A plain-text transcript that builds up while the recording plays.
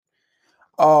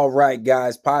All right,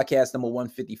 guys. Podcast number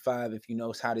 155. If you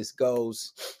know how this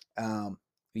goes,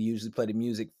 we usually play the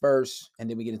music first and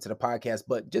then we get into the podcast.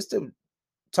 But just to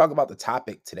talk about the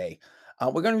topic today,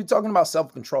 we're going to be talking about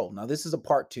self control. Now, this is a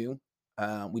part two.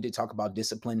 We did talk about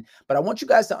discipline, but I want you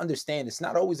guys to understand it's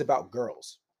not always about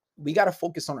girls. We got to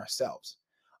focus on ourselves.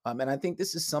 And I think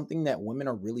this is something that women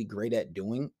are really great at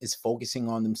doing is focusing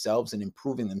on themselves and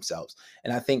improving themselves.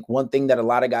 And I think one thing that a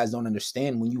lot of guys don't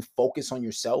understand, when you focus on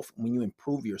yourself, when you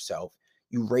improve yourself,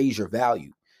 you raise your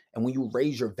value. And when you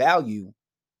raise your value,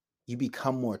 you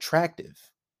become more attractive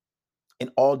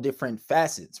in all different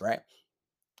facets, right?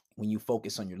 When you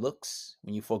focus on your looks,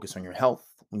 when you focus on your health,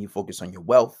 when you focus on your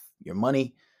wealth, your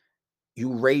money,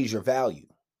 you raise your value.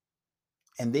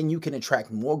 And then you can attract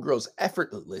more girls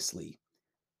effortlessly.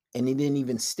 And then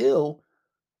even still,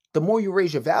 the more you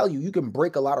raise your value, you can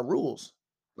break a lot of rules.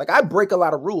 Like I break a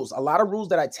lot of rules. A lot of rules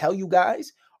that I tell you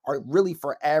guys are really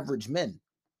for average men.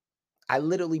 I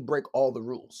literally break all the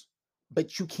rules.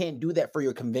 But you can't do that for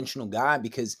your conventional guy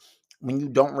because when you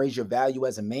don't raise your value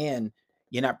as a man,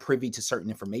 you're not privy to certain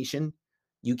information.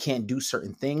 You can't do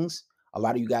certain things. A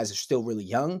lot of you guys are still really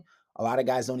young. A lot of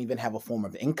guys don't even have a form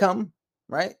of income,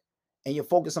 right? And you're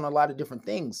focused on a lot of different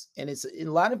things. And it's a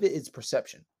lot of it is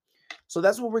perception. So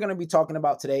that's what we're going to be talking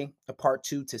about today, a part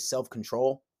two to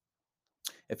self-control.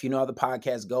 If you know how the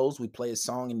podcast goes, we play a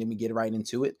song and then we get right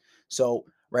into it. So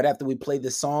right after we play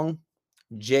this song,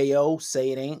 J.O.,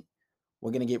 Say It Ain't,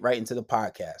 we're going to get right into the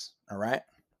podcast. All right?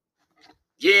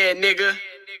 Yeah, nigga.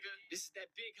 This is that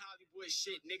big Hollywood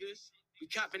shit, nigga. We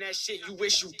copping that shit you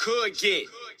wish you could get.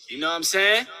 You know what I'm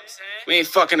saying? We ain't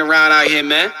fucking around out here,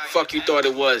 man. Fuck you thought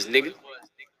it was, nigga.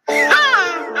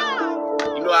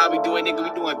 You know how we do it, nigga. We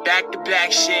doing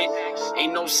back-to-back shit.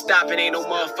 Ain't no stopping, ain't no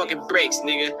motherfucking breaks,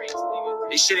 nigga.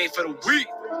 This shit ain't for the weak.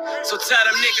 So tell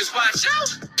them niggas, watch out.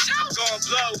 I'm gon'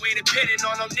 blow, ain't depending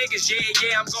on them niggas.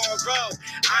 Yeah, I'm gon' roll.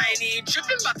 I ain't even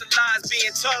tripping about the lies being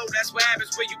told. That's what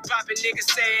happens when you poppin' niggas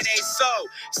saying ain't so.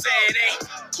 Saying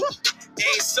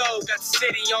ain't so. Got the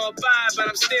city on fire, but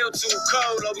I'm still too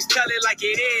cold. Always tell it like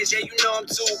it is. Yeah, you know I'm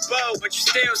too bold, but you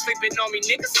still sleeping on me.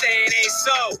 Niggas saying ain't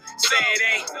so. Saying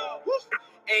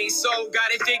ain't so,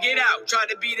 got it figured out. Tried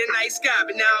to be the nice guy,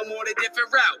 but now I'm on a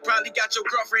different route. Probably got your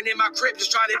girlfriend in my crib just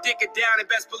trying to dick it down. And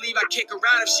best believe I kick her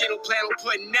out if she don't plan on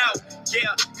putting out.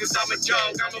 Yeah, cause I'm a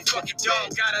dog, I'm a fucking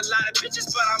dog. Got a lot of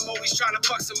bitches, but I'm always trying to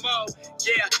fuck some more.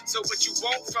 Yeah, so what you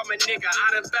want from a nigga? I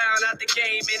done found out the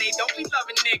game and they don't be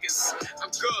loving niggas.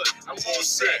 I'm good, I'm all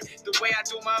set. The way I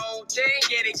do my own thing,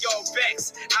 yeah, they all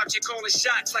vex. Out here calling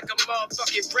shots like a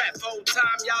motherfucking rep. Whole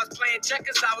time y'all was playing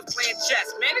checkers, I was playing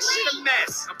chess. Man, this shit a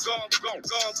mess. I'm gon' blow,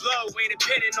 ain't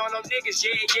depending on them niggas.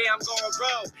 Yeah, I'm gon'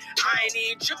 roll. I ain't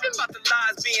even tripping about the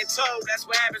lies being told. That's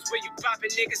what happens when you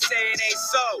poppin' niggas saying ain't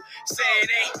so. Saying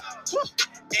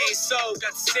ain't so.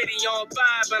 Got the city on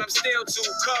fire, but I'm still too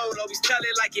cold. Always tell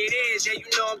it like it is. Yeah, you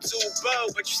know I'm too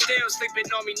bold, but you still sleeping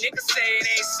on me. Niggas saying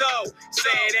ain't so.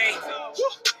 Saying ain't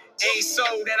so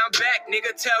that I'm back,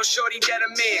 nigga. Tell shorty that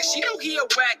I'm in. She know he a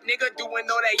whack, nigga. Doing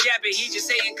all that yapping. He just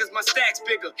hating cause my stack's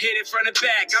bigger. Hit it from the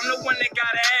back. I'm the one that got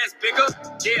her ass bigger.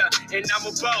 Yeah, and I'm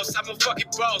a boss. I'm a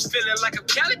fucking boss. Feeling like I'm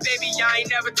Cali, baby. I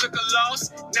ain't never took a loss.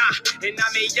 Nah, and I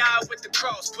made y'all with the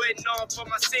cross. Putting on for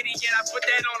my city, and I put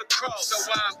that on the cross. So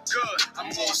I'm good. I'm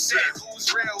all set. Who's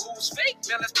real? Who's fake?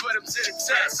 Man, let's put them to the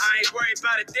test. I ain't worried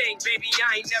about a thing, baby.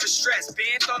 I ain't never stressed.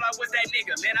 Ben thought I was that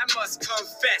nigga. Man, I must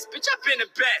confess. Bitch, I've been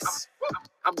the best.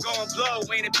 I'm gon' blow,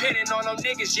 ain't depending on them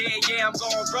niggas. Yeah, I'm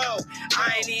gon' roll.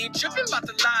 I ain't even tripping about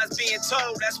the lies being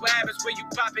told. That's what happens when you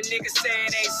poppin' niggas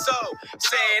saying ain't so.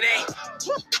 Saying ain't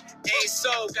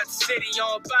so. Got the city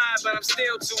on fire, but I'm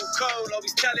still too cold.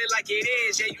 Always tell it like it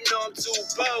is. Yeah, you know I'm too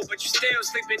bold, but you still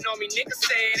sleeping on me. Niggas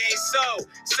saying ain't so.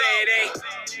 Saying ain't.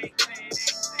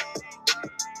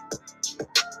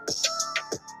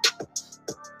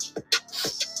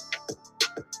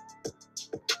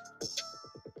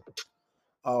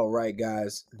 All right,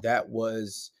 guys. That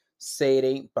was Say It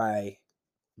Ain't by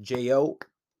J.O.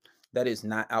 That is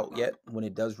not out yet. When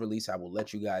it does release, I will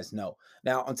let you guys know.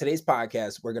 Now, on today's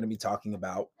podcast, we're going to be talking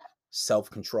about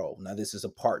self-control. Now, this is a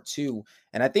part two,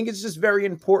 and I think it's just very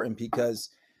important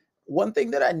because one thing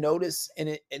that I notice,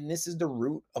 and this is the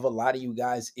root of a lot of you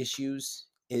guys' issues,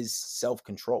 is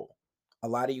self-control. A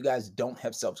lot of you guys don't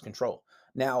have self-control.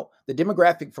 Now, the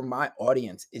demographic for my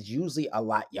audience is usually a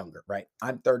lot younger, right?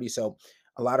 I'm 30, so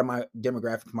a lot of my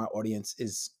demographic for my audience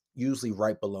is usually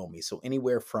right below me. So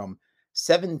anywhere from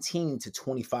 17 to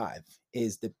 25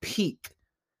 is the peak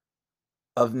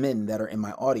of men that are in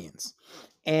my audience.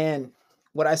 And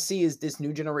what I see is this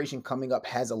new generation coming up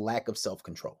has a lack of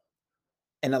self-control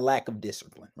and a lack of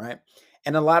discipline, right?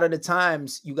 And a lot of the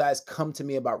times you guys come to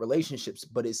me about relationships,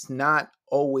 but it's not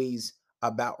always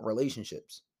about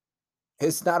relationships.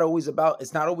 It's not always about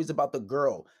the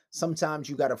girl. Sometimes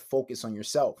you got to focus on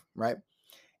yourself, right?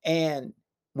 And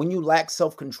when you lack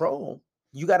self-control,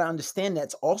 you got to understand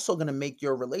that's also going to make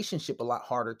your relationship a lot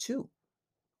harder too.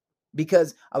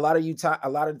 Because a lot of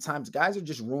the times guys are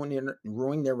just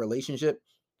ruining their relationship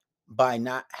by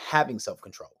not having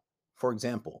self-control. For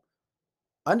example,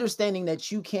 understanding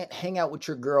that you can't hang out with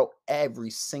your girl every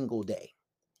single day.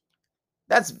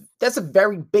 That's that's a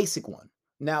very basic one.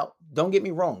 Now, don't get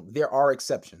me wrong, there are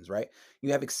exceptions, right?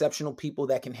 You have exceptional people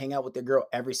that can hang out with their girl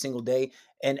every single day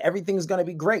and everything's going to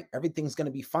be great. Everything's going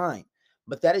to be fine.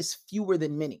 But that is fewer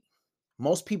than many.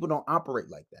 Most people don't operate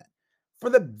like that. For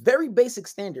the very basic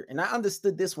standard, and I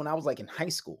understood this when I was like in high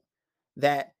school,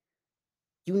 that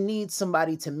you need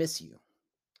somebody to miss you.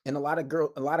 And a lot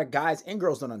of guys and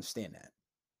girls don't understand that.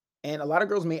 And a lot of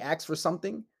girls may ask for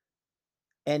something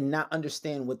and not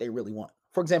understand what they really want.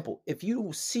 For example, if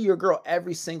you see your girl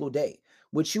every single day,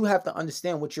 what you have to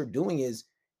understand what you're doing is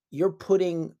you're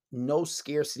putting no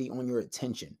scarcity on your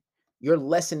attention. You're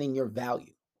lessening your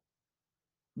value.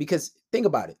 Because think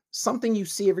about it, something you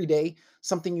see every day,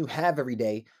 something you have every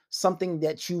day, something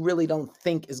that you really don't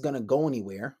think is going to go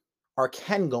anywhere or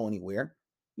can go anywhere,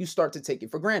 you start to take it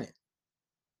for granted.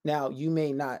 Now, you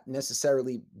may not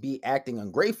necessarily be acting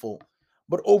ungrateful,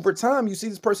 but over time, you see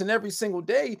this person every single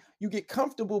day, you get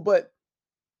comfortable, but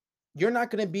you're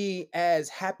not going to be as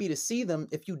happy to see them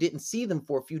if you didn't see them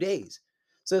for a few days.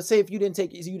 So, say if you didn't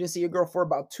see your girl for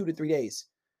about 2 to 3 days,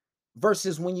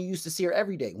 versus when you used to see her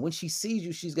every day. When she sees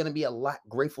you, she's going to be a lot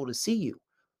grateful to see you.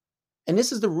 And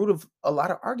this is the root of a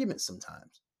lot of arguments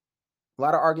sometimes. A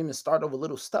lot of arguments start over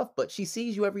little stuff, but she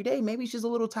sees you every day. Maybe she's a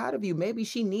little tired of you. Maybe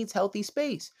she needs healthy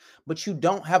space, but you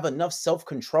don't have enough self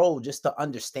control just to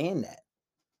understand that.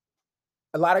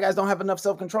 A lot of guys don't have enough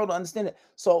self control to understand it.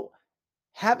 So,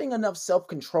 having enough self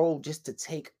control just to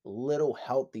take little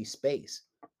healthy space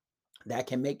that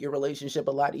can make your relationship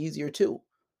a lot easier too.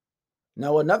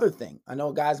 Now, another thing, I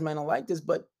know guys might not like this,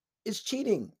 but it's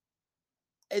cheating.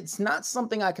 It's not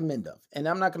something I commend of. And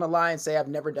I'm not going to lie and say I've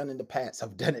never done it in the past.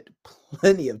 I've done it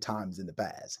plenty of times in the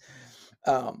past.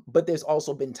 But there's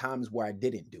also been times where I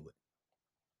didn't do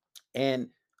it. And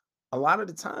a lot of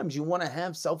the times you want to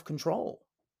have self control.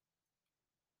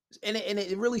 And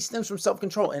it really stems from self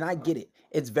control. And I get it.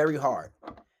 It's very hard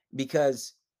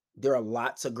because there are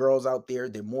lots of girls out there.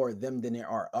 There are more of them than there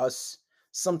are us.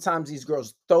 Sometimes these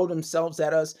girls throw themselves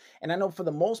at us. And I know for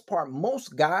the most part,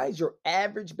 most guys, your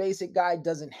average basic guy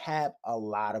doesn't have a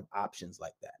lot of options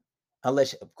like that.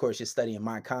 Unless, of course, you're studying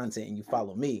my content and you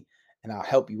follow me, and I'll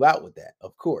help you out with that,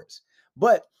 of course.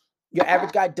 But your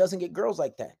average guy doesn't get girls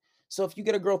like that. So if you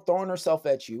get a girl throwing herself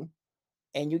at you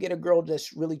and you get a girl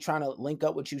that's really trying to link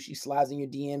up with you, she slides in your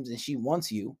DMs and she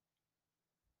wants you,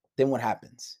 then what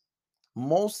happens?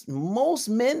 Most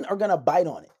men are gonna bite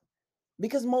on it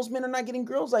because most men are not getting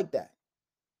girls like that.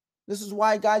 This is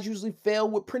why guys usually fail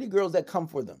with pretty girls that come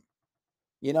for them.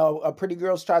 You know, a pretty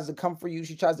girl tries to come for you.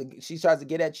 She tries to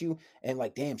get at you, and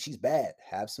like, damn, she's bad.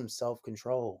 Have some self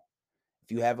control.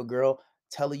 If you have a girl,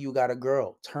 tell her you got a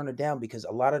girl. Turn her down because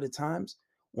a lot of the times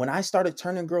when I started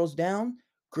turning girls down,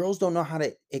 girls don't know how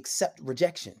to accept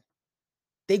rejection.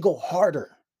 They go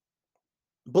harder.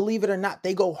 Believe it or not,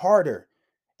 they go harder.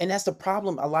 And that's the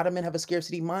problem. A lot of men have a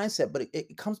scarcity mindset, but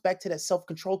it comes back to that self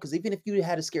control. Because even if you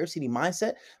had a scarcity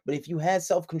mindset, but if you had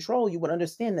self control, you would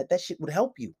understand that that shit would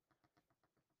help you.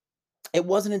 It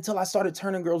wasn't until I started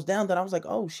turning girls down that I was like,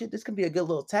 oh shit, this could be a good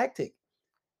little tactic.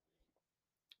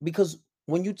 Because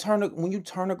when you turn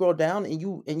a girl down and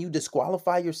you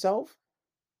disqualify yourself,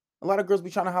 a lot of girls be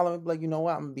trying to holler and be like, you know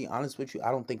what? I'm gonna be honest with you. I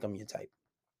don't think I'm your type.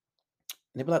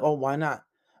 And they be like, oh, why not?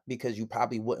 Because you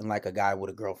probably wouldn't like a guy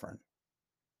with a girlfriend.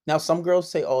 Now, some girls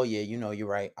say, "Oh yeah, you're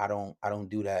right. I don't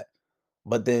do that."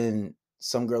 But then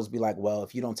some girls be like, "Well,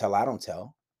 if you don't tell, I don't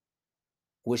tell."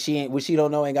 What she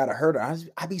don't know ain't gotta hurt her.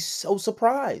 I'd be so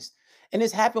surprised. And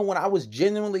this happened when I was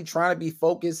genuinely trying to be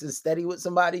focused and steady with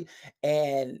somebody,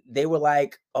 and they were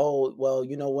like, "Oh, well,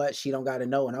 you know what? She don't gotta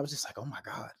know." And I was just like, "Oh my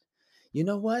God, you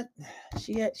know what?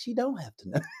 She don't have to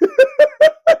know.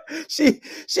 she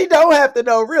don't have to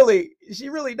know, really. She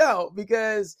really don't,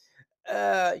 because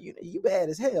you bad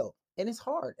as hell. And it's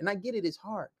hard. And I get it, it's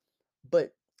hard.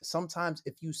 But sometimes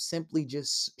if you simply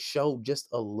just show just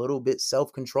a little bit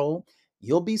self-control,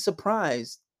 you'll be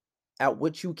surprised at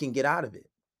what you can get out of it.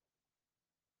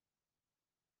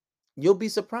 You'll be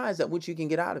surprised at what you can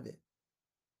get out of it.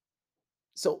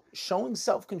 So showing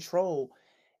self-control,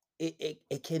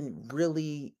 it can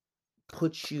really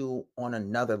put you on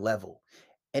another level.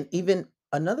 And even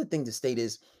Another thing to state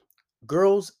is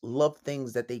girls love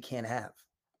things that they can't have.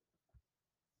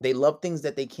 They love things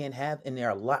that they can't have, and they're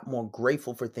a lot more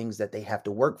grateful for things that they have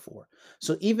to work for.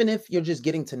 So even if you're just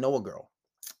getting to know a girl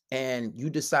and you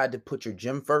decide to put your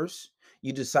gym first,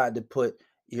 you decide to put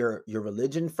your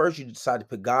religion first, you decide to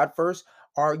put God first,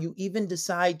 or you even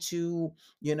decide to,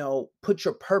 put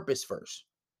your purpose first.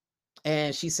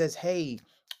 And she says, "Hey,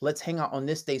 let's hang out on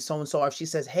this day, so and so." If she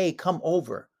says, "Hey, come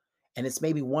over," and it's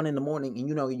maybe 1 in the morning, and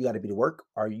you got to be to work,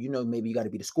 or maybe you got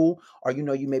to be to school, or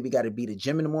you maybe got to be to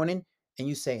gym in the morning, and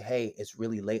you say, "Hey, it's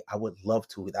really late. I would love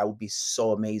to. That would be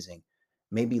so amazing.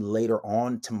 Maybe later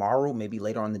on tomorrow, maybe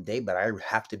later on the day, but I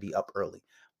have to be up early."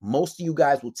 Most of you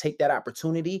guys will take that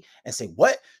opportunity and say,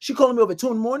 "What? She calling me over at 2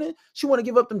 in the morning? She want to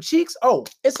give up them cheeks? Oh,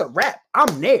 it's a wrap.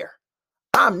 I'm there.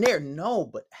 I'm there." No,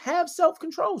 but have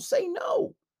self-control. Say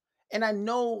no. And I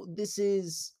know this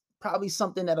is probably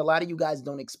something that a lot of you guys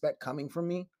don't expect coming from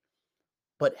me,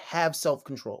 but have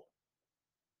self-control.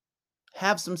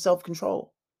 Have some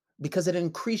self-control because it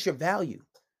increase your value.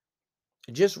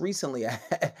 Just recently,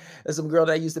 there's some girl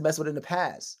that I used to mess with in the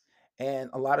past. And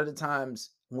a lot of the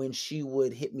times when she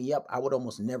would hit me up, I would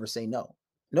almost never say no.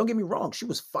 Don't get me wrong, she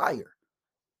was fire.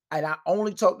 And I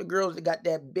only talk to girls that got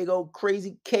that big old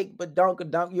crazy cake, but donk,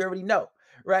 you already know,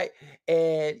 right?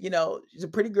 And she's a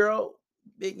pretty girl,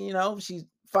 big, she's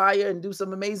fire and do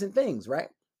some amazing things, right?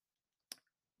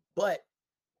 But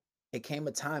it came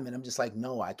a time and I'm just like,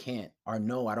 no, I can't, or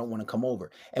no, I don't want to come over.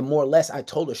 And more or less, I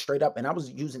told her straight up, and I was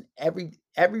using every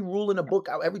rule in the book,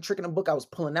 every trick in the book I was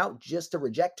pulling out just to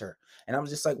reject her. And I was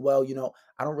just like, well,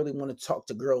 I don't really want to talk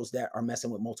to girls that are messing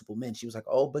with multiple men. She was like,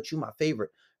 oh, but you my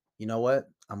favorite. You know what?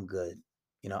 I'm good.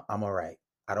 I'm all right.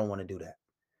 I don't want to do that.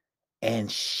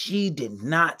 And she did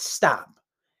not stop.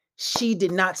 She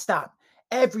did not stop.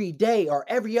 Every day or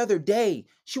every other day,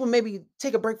 she would maybe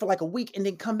take a break for like a week and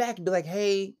then come back and be like,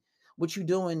 "Hey, what you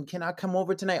doing? Can I come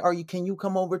over tonight? Can you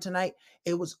come over tonight?"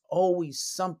 It was always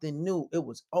something new. It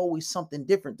was always something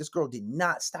different. This girl did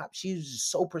not stop. She was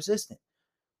just so persistent.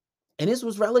 And this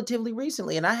was relatively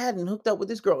recently, and I hadn't hooked up with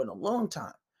this girl in a long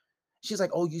time. She's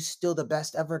like, "Oh, you still the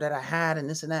best ever that I had," and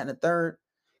this and that and the third.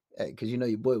 Hey, because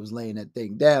your boy was laying that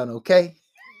thing down, okay?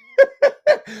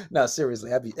 No,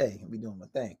 seriously, I be doing my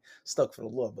thing. Stuck for the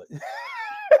Lord, but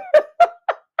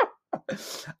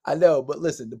I know. But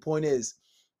listen, the point is,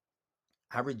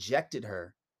 I rejected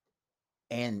her,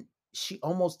 and she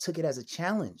almost took it as a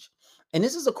challenge. And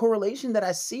this is a correlation that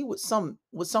I see with some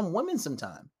women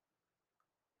sometimes.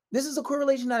 This is a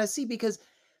correlation that I see because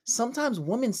sometimes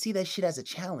women see that shit as a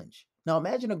challenge. Now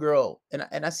imagine a girl,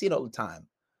 and I see it all the time.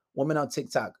 Women on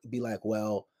TikTok be like,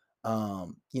 well,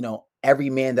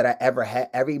 every man that I ever had,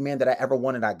 every man that I ever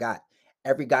wanted, I got.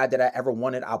 Every guy that I ever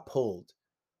wanted, I pulled.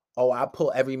 Oh, I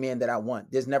pull every man that I want.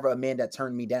 There's never a man that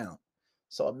turned me down.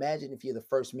 So imagine if you're the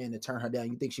first man to turn her down.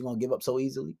 You think she's gonna give up so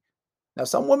easily? Now,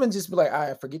 some women just be like,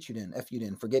 "I forget you then. F you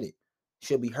then. Forget it."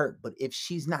 She'll be hurt. But if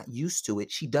she's not used to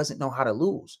it, she doesn't know how to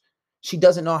lose. She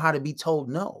doesn't know how to be told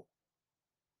no.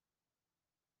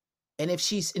 And if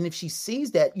she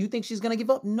sees that, you think she's gonna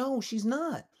give up? No, she's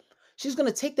not. She's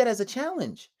gonna take that as a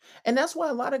challenge. And that's why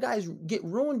a lot of guys get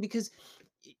ruined because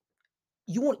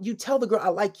you tell the girl I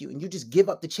like you and you just give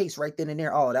up the chase right then and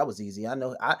there. Oh, that was easy. I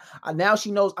know. I now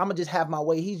she knows I'm gonna just have my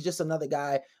way. He's just another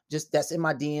guy, just that's in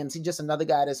my DMs. He's just another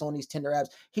guy that's on these Tinder apps.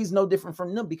 He's no different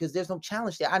from them because there's no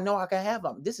challenge there. I know I can have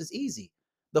him. This is easy.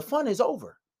 The fun is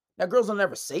over. Now, girls will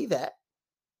never say that.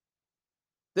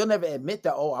 They'll never admit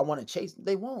that, oh, I want to chase.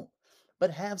 They won't.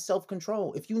 But have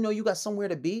self-control. If you know you got somewhere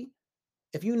to be,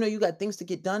 if you know you got things to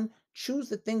get done, choose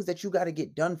the things that you got to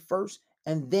get done first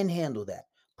and then handle that.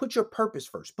 Put your purpose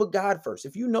first. Put God first.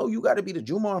 If you know you got to be to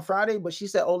Juma on Friday, but she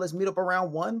said, "Oh, let's meet up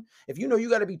around 1." If you know you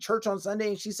got to be church on Sunday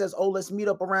and she says, "Oh, let's meet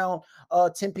up around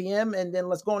 10 p.m. and then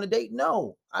let's go on a date."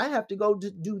 No, I have to go to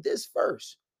do this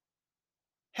first.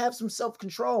 Have some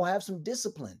self-control, have some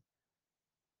discipline,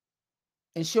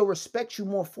 and she'll respect you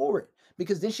more for it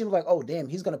because then she'll be like, "Oh, damn,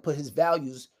 he's going to put his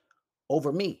values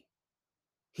over me.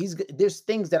 There's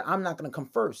things that I'm not going to come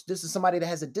first. This is somebody that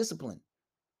has a discipline."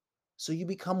 So you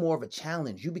become more of a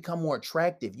challenge. You become more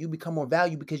attractive. You become more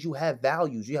valuable because you have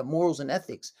values. You have morals and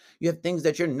ethics. You have things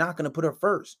that you're not going to put her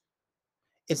first.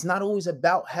 It's not always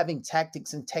about having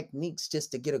tactics and techniques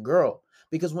just to get a girl.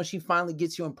 Because when she finally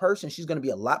gets you in person, she's going to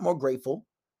be a lot more grateful.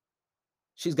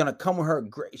 She's going to come with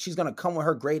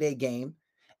her grade A game.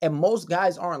 And most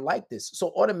guys aren't like this.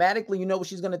 So automatically, you know what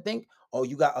she's going to think? Oh,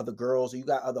 you got other girls or you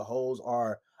got other hoes,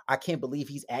 or I can't believe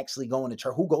he's actually going to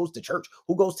church. Who goes to church?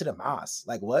 Who goes to the mosque?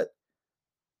 Like what?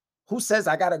 Who says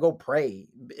I gotta go pray?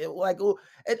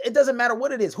 It doesn't matter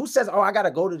what it is. Who says, oh, I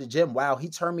gotta go to the gym? Wow, he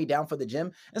turned me down for the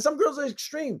gym. And some girls are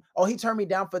extreme. Oh, he turned me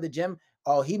down for the gym.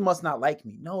 Oh, he must not like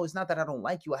me. No, it's not that I don't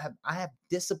like you. I have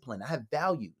discipline. I have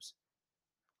values.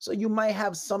 So you might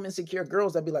have some insecure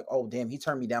girls that be like, oh, damn, he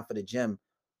turned me down for the gym.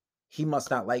 He must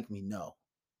not like me. No.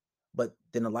 But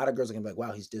then a lot of girls are gonna be like,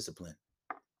 wow, he's disciplined.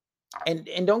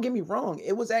 And don't get me wrong,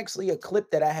 it was actually a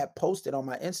clip that I had posted on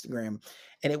my Instagram,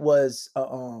 and it was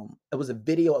a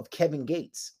video of Kevin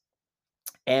Gates.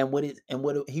 And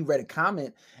he read a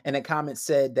comment, and the comment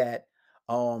said that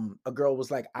a girl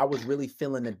was like, I was really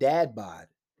feeling a dad bod.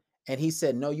 And he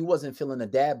said, no, you wasn't feeling a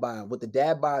dad bod. What the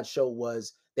dad bod show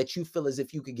was that you feel as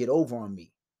if you could get over on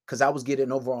me because I was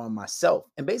getting over on myself.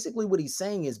 And basically what he's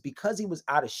saying is because he was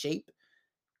out of shape,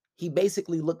 he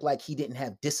basically looked like he didn't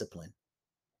have discipline.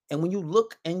 And when you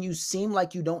look and you seem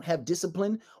like you don't have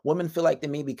discipline, women feel like they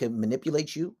maybe can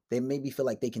manipulate you. They maybe feel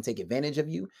like they can take advantage of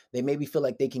you. They maybe feel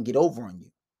like they can get over on you.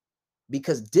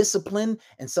 Because discipline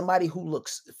and somebody who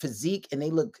looks physique and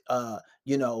they look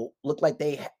like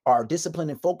they are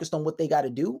disciplined and focused on what they got to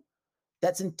do,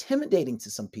 that's intimidating to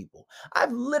some people.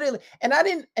 I've literally and I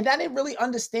didn't really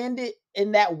understand it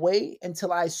in that way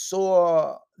until I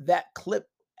saw that clip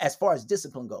as far as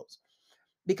discipline goes.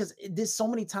 Because there's so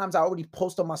many times I already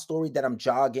post on my story that I'm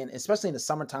jogging, especially in the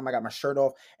summertime. I got my shirt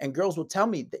off, and girls will tell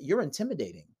me that you're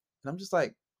intimidating. And I'm just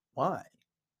like, why?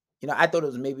 I thought it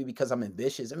was maybe because I'm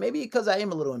ambitious, and maybe because I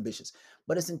am a little ambitious,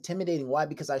 but it's intimidating. Why?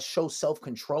 Because I show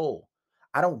self-control.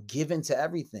 I don't give in to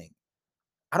everything.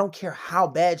 I don't care how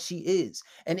bad she is.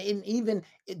 And even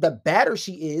the badder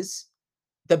she is,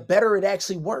 the better it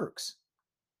actually works.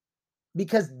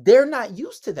 Because they're not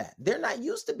used to that. They're not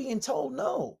used to being told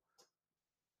no.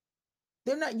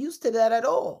 They're not used to that at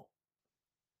all.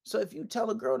 So if you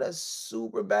tell a girl that's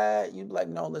super bad, you'd be like,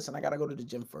 no, listen, I gotta go to the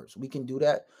gym first. We can do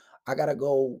that. I gotta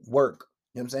go work.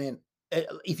 You know what I'm saying?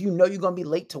 If you know you're gonna be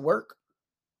late to work,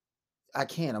 I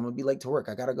can't. I'm gonna be late to work.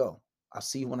 I gotta go. I'll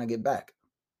see you when I get back.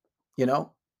 You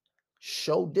know,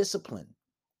 show discipline.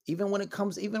 Even when it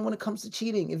comes to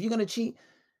cheating. If you're gonna cheat,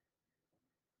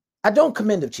 I don't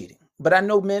commend of cheating, but I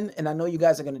know men and I know you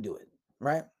guys are gonna do it,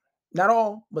 right? Not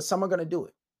all, but some are gonna do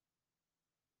it.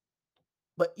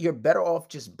 But you're better off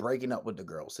just breaking up with the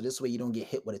girl. So this way you don't get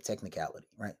hit with a technicality,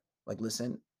 right? Like,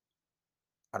 listen,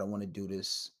 I don't want to do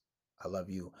this. I love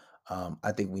you.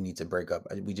 I think we need to break up.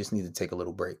 We just need to take a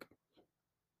little break.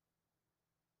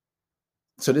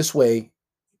 So this way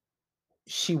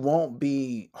she won't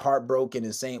be heartbroken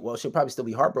and saying, well, she'll probably still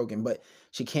be heartbroken, but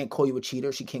she can't call you a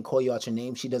cheater. She can't call you out your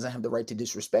name. She doesn't have the right to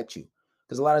disrespect you.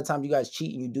 Because a lot of times you guys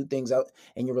cheat and you do things out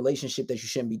in your relationship that you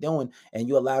shouldn't be doing, and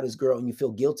you allow this girl and you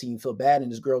feel guilty, you feel bad,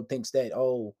 and this girl thinks that,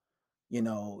 oh,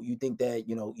 you think that,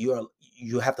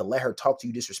 you have to let her talk to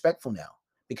you disrespectful now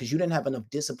because you didn't have enough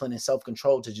discipline and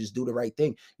self-control to just do the right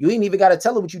thing. You ain't even got to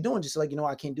tell her what you're doing. Just like,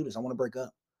 I can't do this. I want to break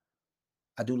up.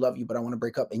 I do love you, but I want to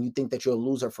break up. And you think that you're a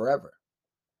loser forever.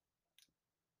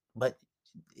 But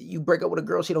you break up with a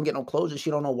girl, she don't get no closure.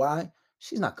 She don't know why.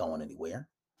 She's not going anywhere.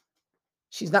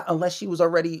 She's not, unless she was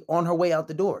already on her way out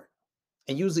the door.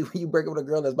 And usually when you break up with a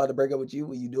girl that's about to break up with you,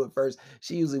 when you do it first,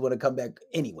 she usually want to come back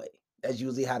anyway. That's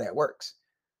usually how that works.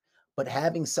 But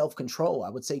having self-control, I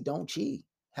would say don't cheat.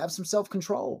 Have some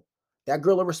self-control. That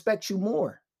girl will respect you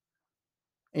more.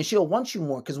 And she'll want you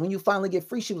more because when you finally get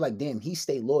free, she was like, damn, he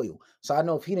stayed loyal. So I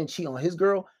know if he didn't cheat on his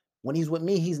girl, when he's with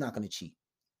me, he's not going to cheat.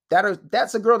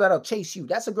 That's a girl that'll chase you.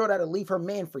 That's a girl that'll leave her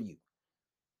man for you.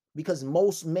 Because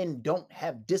most men don't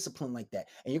have discipline like that.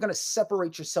 And you're going to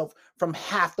separate yourself from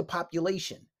half the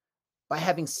population by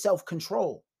having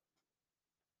self-control.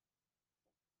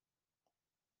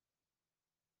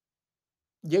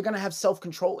 You're going to have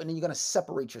self-control and then you're going to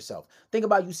separate yourself. Think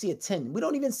about, you see a 10. We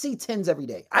don't even see 10s every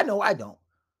day. I know I don't.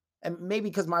 And maybe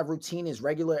because my routine is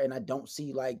regular and I don't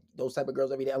see like those type of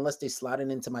girls every day unless they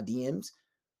sliding into my DMs.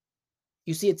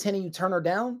 You see a 10 and you turn her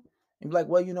down and be like,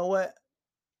 well, you know what?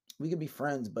 We could be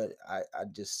friends, but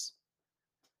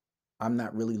I'm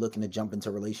not really looking to jump into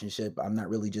a relationship. I'm not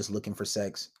really just looking for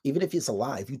sex. Even if it's a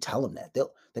lie, if you tell them that,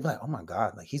 they'll be like, oh my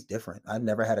God, like he's different. I've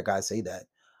never had a guy say that.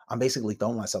 I'm basically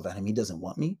throwing myself at him. He doesn't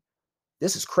want me.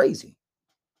 This is crazy.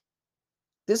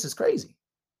 This is crazy.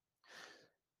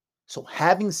 So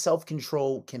having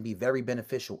self-control can be very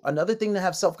beneficial. Another thing to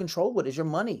have self-control with is your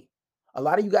money. A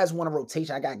lot of you guys want a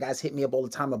rotation. I got guys hit me up all the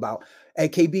time about, hey,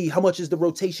 KB, how much is the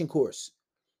rotation course?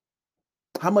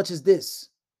 How much is this?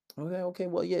 Okay,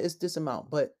 well, yeah, it's this amount.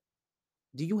 But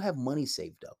do you have money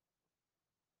saved up?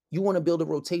 You want to build a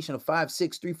rotation of 5,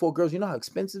 6, 3, 4 girls. You know how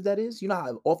expensive that is? You know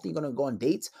how often you're going to go on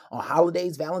dates, on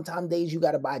holidays, Valentine's days, you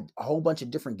got to buy a whole bunch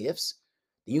of different gifts.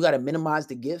 You got to minimize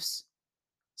the gifts.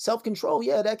 Self-control,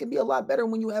 yeah, that can be a lot better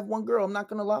when you have one girl. I'm not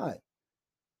going to lie.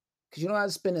 Because you don't have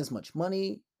to spend as much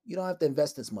money. You don't have to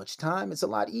invest as much time. It's a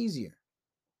lot easier,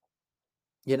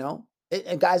 you know?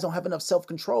 And guys don't have enough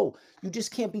self-control. You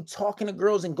just can't be talking to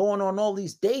girls and going on all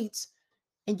these dates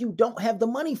and you don't have the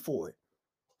money for it.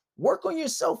 Work on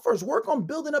yourself first. Work on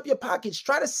building up your pockets.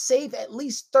 Try to save at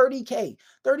least 30K.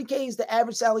 30K is the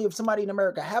average salary of somebody in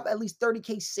America. Have at least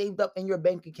 30K saved up in your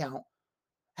bank account.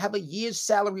 Have a year's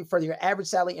salary for your average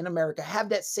salary in America. Have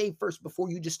that saved first before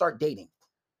you just start dating.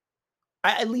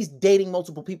 At least dating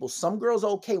multiple people. Some girls are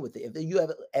okay with it. If you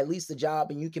have at least a job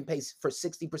and you can pay for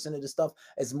 60% of the stuff,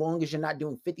 as long as you're not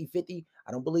doing 50-50,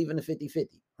 I don't believe in the 50-50,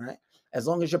 right? As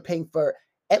long as you're paying for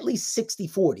at least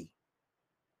 60-40.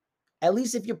 At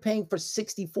least if you're paying for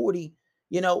 60-40,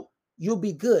 you'll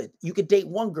be good. You could date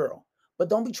one girl, but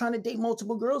don't be trying to date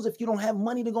multiple girls if you don't have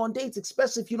money to go on dates,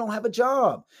 especially if you don't have a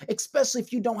job, especially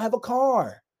if you don't have a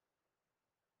car.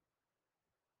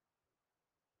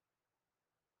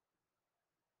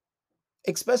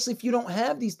 Especially if you don't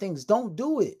have these things, don't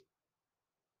do it.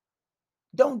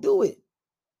 Don't do it.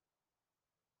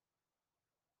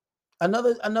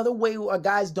 Another way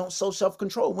guys don't show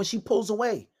self-control when she pulls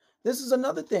away. This is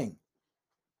another thing.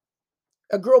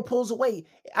 A girl pulls away.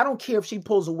 I don't care if she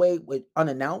pulls away with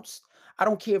unannounced. I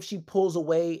don't care if she pulls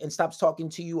away and stops talking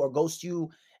to you or ghosts you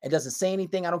and doesn't say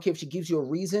anything. I don't care if she gives you a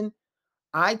reason.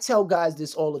 I tell guys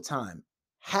this all the time.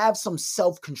 Have some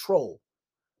self-control.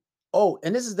 Oh,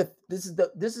 and this is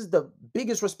the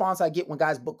biggest response I get when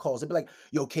guys book calls. They'd be like,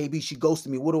 yo, KB, she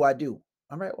ghosted me. What do I do?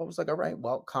 All right. Well, I was like, all right,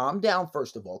 well, calm down,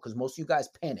 first of all, because most of you guys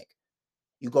panic.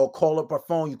 You go call up her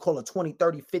phone, you call her 20,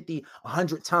 30, 50,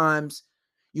 100 times.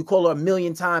 You call her a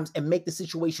million times and make the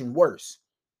situation worse.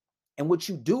 And what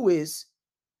you do is,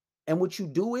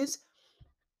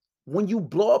 when you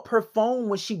blow up her phone,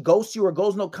 when she ghosts you or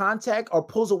goes no contact or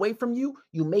pulls away from you,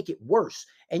 you make it worse.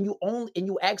 And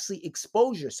you actually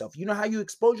expose yourself. You know how you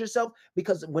expose yourself?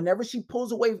 Because whenever she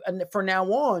pulls away from now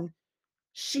on,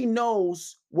 she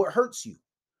knows what hurts you.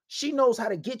 She knows how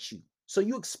to get you. So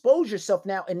you expose yourself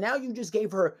now, and now you just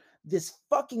gave her this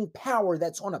fucking power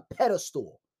that's on a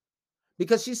pedestal.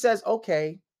 Because she says,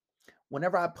 okay,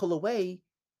 whenever I pull away,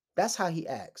 that's how he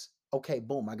acts. Okay,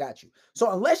 boom, I got you.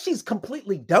 So unless she's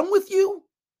completely done with you,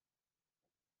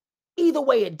 either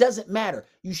way, it doesn't matter.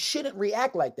 You shouldn't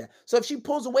react like that. So if she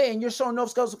pulls away and you're showing no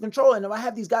self-control, and if I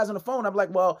have these guys on the phone, I'm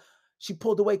like, well, she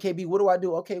pulled away, KB, what do I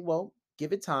do? Okay, well,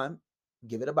 give it time.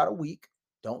 Give it about a week.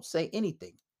 Don't say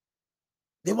anything.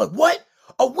 They're like, what?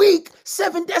 A week?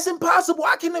 7? That's impossible.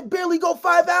 I can barely go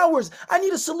 5 hours. I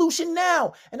need a solution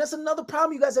now. And that's another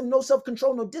problem. You guys have no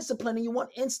self-control, no discipline, and you want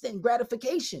instant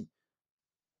gratification.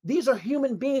 These are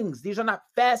human beings. These are not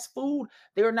fast food.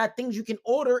 They are not things you can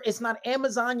order. It's not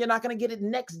Amazon. You're not going to get it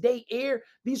next day air.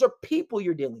 These are people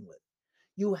you're dealing with.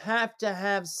 You have to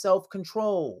have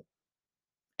self-control.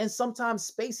 And sometimes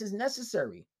space is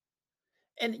necessary.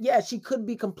 And yeah, she could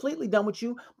be completely done with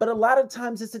you, but a lot of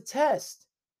times it's a test.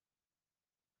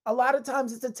 A lot of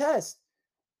times it's a test.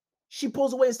 She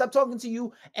pulls away and stops talking to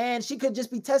you, and she could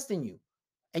just be testing you.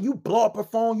 And you blow up her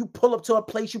phone, you pull up to a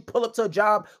place, you pull up to a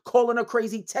job, calling her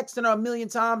crazy, texting her a million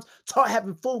times,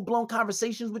 having full-blown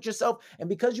conversations with yourself. And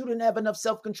because you didn't have enough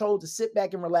self-control to sit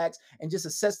back and relax and just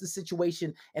assess the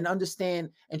situation and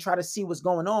understand and try to see what's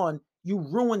going on, you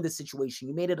ruined the situation.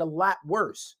 You made it a lot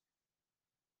worse.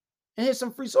 And here's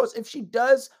some free source. If she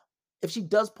does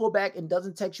pull back and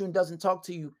doesn't text you and doesn't talk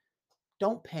to you,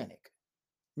 don't panic.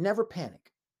 Never panic.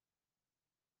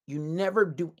 You never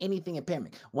do anything in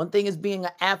panic. One thing is being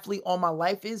an athlete all my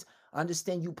life is I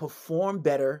understand you perform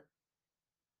better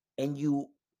and you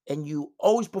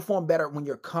always perform better when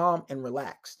you're calm and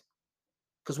relaxed.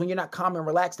 Because when you're not calm and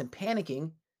relaxed and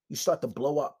panicking, you start to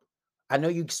blow up. I know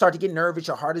you start to get nervous,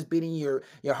 your heart is beating, your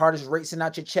heart is racing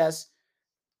out your chest.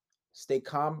 Stay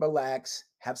calm, relax,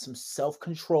 have some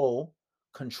self-control,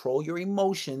 control your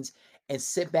emotions, and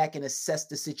sit back and assess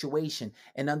the situation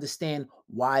and understand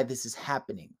why this is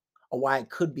happening or why it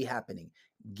could be happening.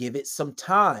 Give it some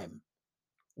time.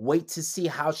 Wait to see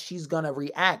how she's going to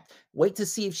react. Wait to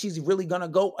see if she's really going to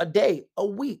go a day, a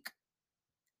week.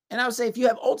 And I would say if you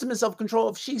have ultimate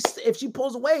self-control, if she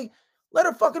pulls away, let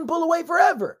her fucking pull away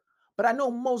forever. But I know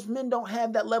most men don't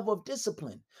have that level of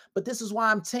discipline. But this is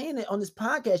why I'm saying it on this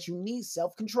podcast. You need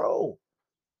self-control.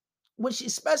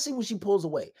 Especially when she pulls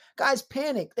away. Guys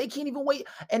panic. They can't even wait.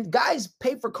 And guys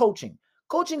pay for coaching.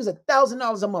 Coaching is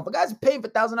 $1,000 a month. A guy's paying for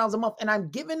 $1,000 a month, and I'm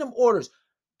giving them orders.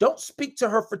 Don't speak to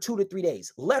her for 2 to 3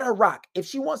 days. Let her rock. If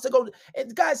she wants to go, and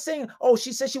the guy's saying, oh,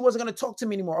 she said she wasn't going to talk to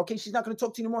me anymore. Okay, she's not going to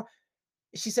talk to you anymore.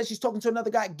 She says she's talking to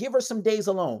another guy. Give her some days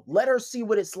alone. Let her see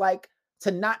what it's like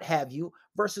to not have you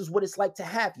versus what it's like to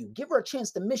have you. Give her a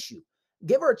chance to miss you.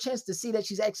 Give her a chance to see that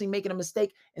she's actually making a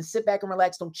mistake and sit back and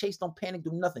relax. Don't chase, don't panic,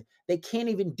 do nothing. They can't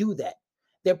even do that.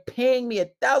 They're paying me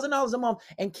 $1,000 a month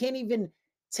and can't even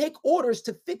take orders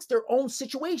to fix their own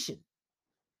situation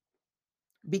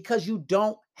because you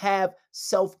don't have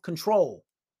self-control.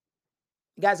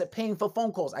 You guys are paying for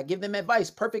phone calls. I give them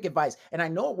advice, perfect advice. And I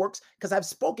know it works because I've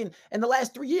spoken in the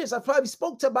last 3 years. I've probably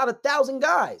spoke to about 1,000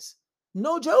 guys.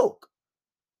 No joke.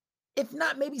 If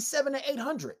not, maybe 700 or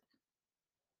 800.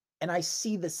 And I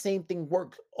see the same thing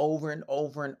work over and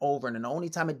over and over. And the only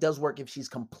time it does work if she's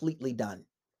completely done.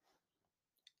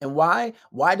 And why?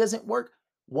 Why doesn't it work?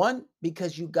 One,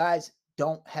 because you guys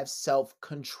don't have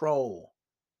self-control.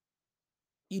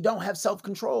 You don't have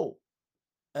self-control.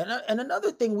 And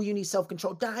another thing where you need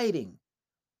self-control, dieting.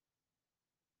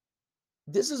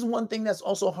 This is one thing that's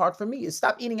also hard for me is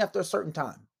stop eating after a certain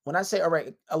time. When I say, all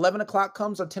right, 11 o'clock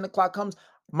comes or 10 o'clock comes,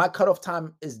 my cutoff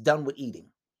time is done with eating.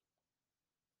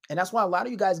 And that's why a lot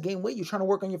of you guys gain weight. You're trying to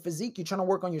work on your physique. You're trying to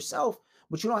work on yourself,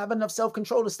 but you don't have enough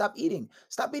self-control to stop eating.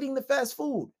 Stop eating the fast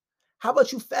food. How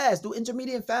about you fast? Do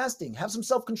intermediate fasting. Have some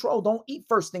self-control. Don't eat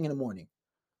first thing in the morning.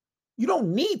 You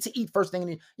don't need to eat first thing in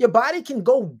the morning. Your body can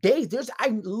go days.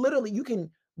 You can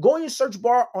go in your search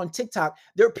bar on TikTok.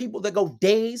 There are people that go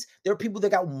days. There are people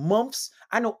that got months.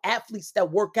 I know athletes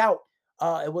that work out.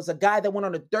 It was a guy that went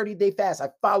on a 30-day fast. I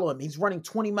follow him. He's running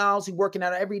 20 miles. He's working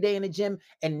out every day in the gym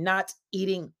and not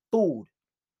eating food.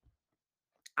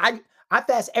 I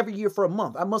fast every year for a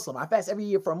month. I'm Muslim. I fast every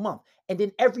year for a month. And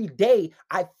then every day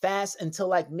I fast until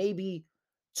like maybe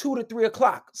 2 to 3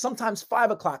 o'clock, sometimes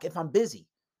 5 o'clock if I'm busy.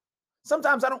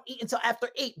 Sometimes I don't eat until after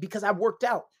 8 because I worked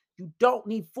out. You don't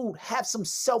need food. Have some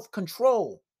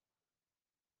self-control.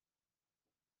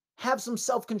 Have some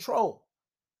self-control.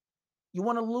 You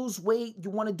want to lose weight? You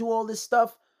want to do all this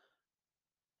stuff?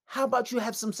 How about you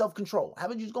have some self-control? How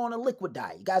about you just go on a liquid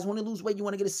diet? You guys want to lose weight? You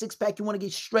want to get a six-pack? You want to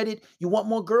get shredded? You want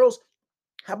more girls?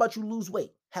 How about you lose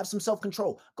weight? Have some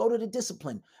self-control. Go to the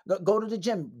discipline. Go to the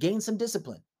gym. Gain some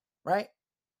discipline, right?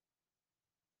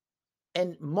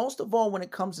 And most of all, when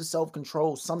it comes to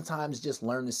self-control, sometimes just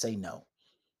learn to say no.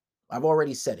 I've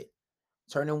already said it.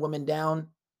 Turning women down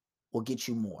will get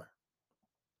you more.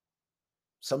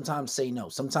 Sometimes say no.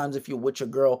 Sometimes if you're with your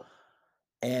girl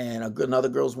and another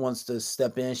girl wants to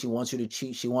step in, she wants you to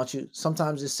cheat, she wants you,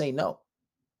 sometimes just say no.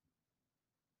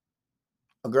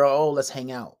 A girl, oh, let's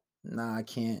hang out. Nah, I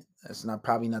can't. That's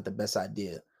probably not the best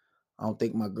idea. I don't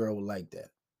think my girl would like that.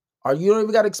 Or you don't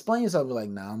even got to explain yourself. Like,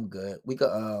 nah, I'm good. We could,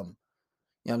 you know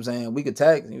what I'm saying? We could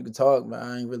text and you could talk, but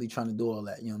I ain't really trying to do all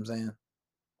that. You know what I'm saying?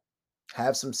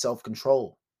 Have some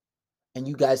self-control. And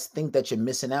you guys think that you're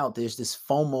missing out. There's this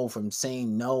FOMO from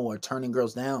saying no or turning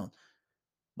girls down.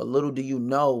 But little do you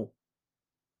know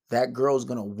that girl's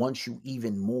going to want you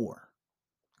even more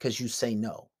because you say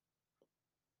no.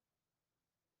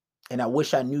 And I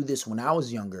wish I knew this when I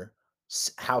was younger,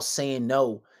 how saying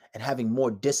no and having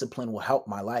more discipline will help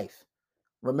my life.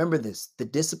 Remember this, the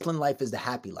disciplined life is the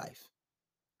happy life.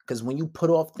 Because when you put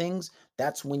off things,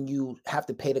 that's when you have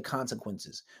to pay the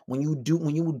consequences. When you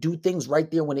do things right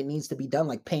there when it needs to be done,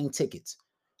 like paying tickets.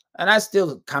 And I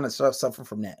still kind of suffer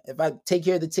from that. If I take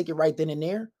care of the ticket right then and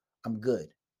there, I'm good.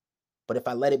 But if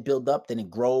I let it build up, then it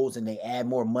grows and they add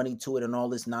more money to it and all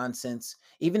this nonsense.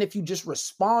 Even if you just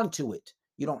respond to it,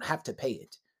 you don't have to pay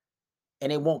it.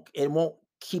 And it won't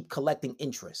keep collecting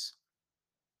interest.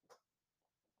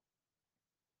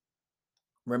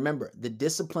 Remember, the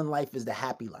disciplined life is the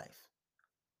happy life.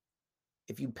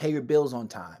 If you pay your bills on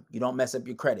time, you don't mess up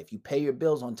your credit. If you pay your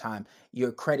bills on time,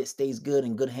 your credit stays good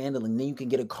and good handling. Then you can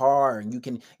get a car and you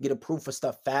can get approved for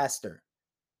stuff faster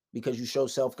because you show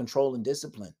self-control and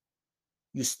discipline.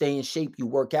 You stay in shape, you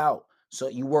work out. So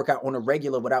you work out on a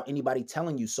regular without anybody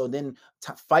telling you. So then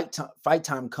fight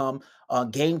time come,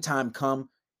 game time come,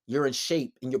 you're in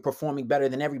shape and you're performing better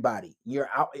than everybody. You're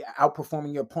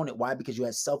outperforming your opponent. Why? Because you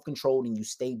had self-control and you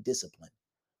stayed disciplined.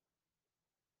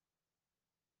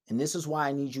 And this is why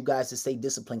I need you guys to stay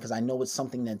disciplined, because I know it's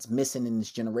something that's missing in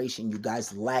this generation. You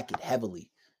guys lack it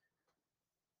heavily.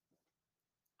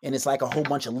 And it's like a whole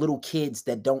bunch of little kids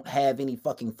that don't have any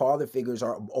fucking father figures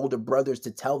or older brothers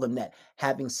to tell them that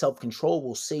having self-control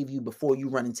will save you before you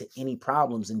run into any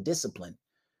problems and discipline.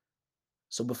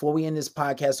 So before we end this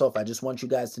podcast off, I just want you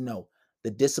guys to know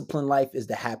the disciplined life is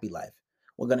the happy life.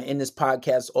 We're going to end this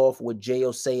podcast off with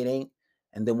J.O. Say It Ain't,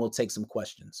 and then we'll take some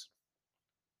questions.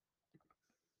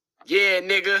 Yeah,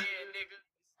 nigga.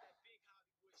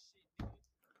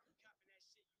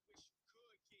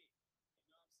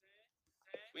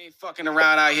 We We ain't fucking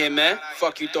around out here, man.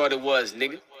 Fuck you thought it was,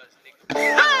 nigga. You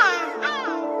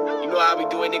know how we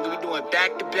do it, nigga. We doing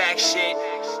back-to-back shit.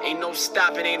 Ain't no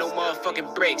stopping, ain't no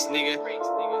motherfucking breaks, nigga.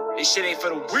 This shit ain't for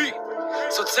the weak.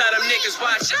 So tell them niggas,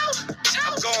 watch out.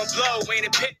 I'm going blow, ain't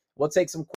it? We'll take some